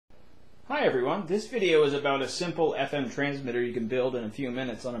Hi everyone, this video is about a simple FM transmitter you can build in a few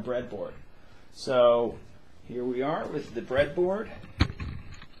minutes on a breadboard. So here we are with the breadboard.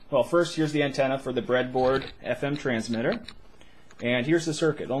 Well, first here's the antenna for the breadboard FM transmitter. And here's the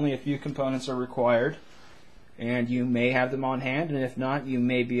circuit. Only a few components are required. And you may have them on hand, and if not, you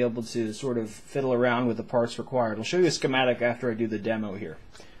may be able to sort of fiddle around with the parts required. I'll show you a schematic after I do the demo here.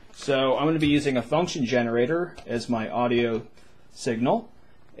 So I'm going to be using a function generator as my audio signal.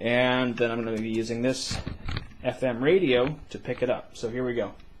 And then I'm going to be using this FM radio to pick it up. So here we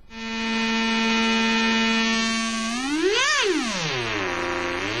go.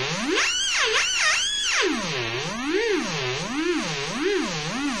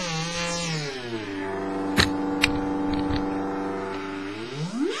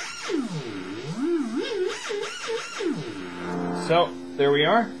 So there we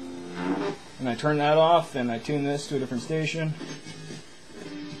are. And I turn that off and I tune this to a different station.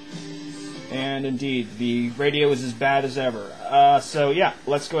 And indeed, the radio is as bad as ever. So yeah,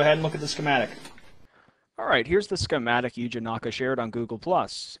 let's go ahead and look at the schematic. Alright, here's the schematic Yujanaka shared on Google+.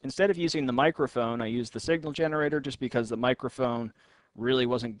 Instead of using the microphone, I used the signal generator just because the microphone really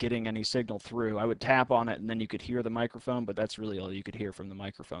wasn't getting any signal through. I would tap on it and then you could hear the microphone, but that's really all you could hear from the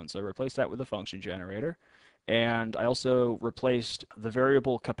microphone. So I replaced that with a function generator. And I also replaced the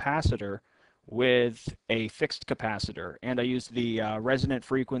variable capacitor with a fixed capacitor, and I used the resonant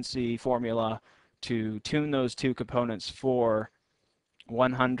frequency formula to tune those two components for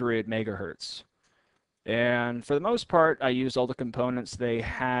 100 megahertz. And for the most part, I used all the components they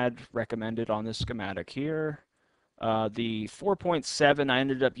had recommended on this schematic here. The 4.7, I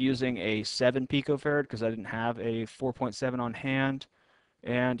ended up using a 7 picofarad because I didn't have a 4.7 on hand.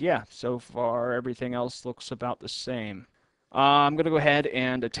 And yeah, so far everything else looks about the same. I'm going to go ahead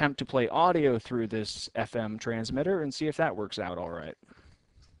and attempt to play audio through this FM transmitter and see if that works out all right.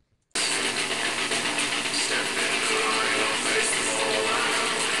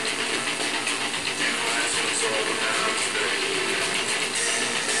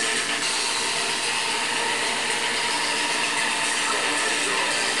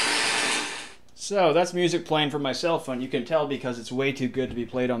 So that's music playing from my cell phone. You can tell because it's way too good to be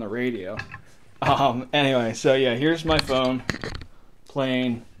played on the radio. Anyway, so yeah, here's my phone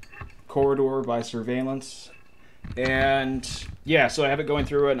playing Corridor by Surveillance. And yeah, so I have it going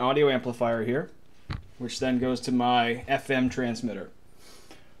through an audio amplifier here, which then goes to my FM transmitter.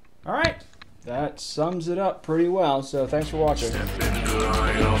 Alright, that sums it up pretty well, so thanks for watching. Step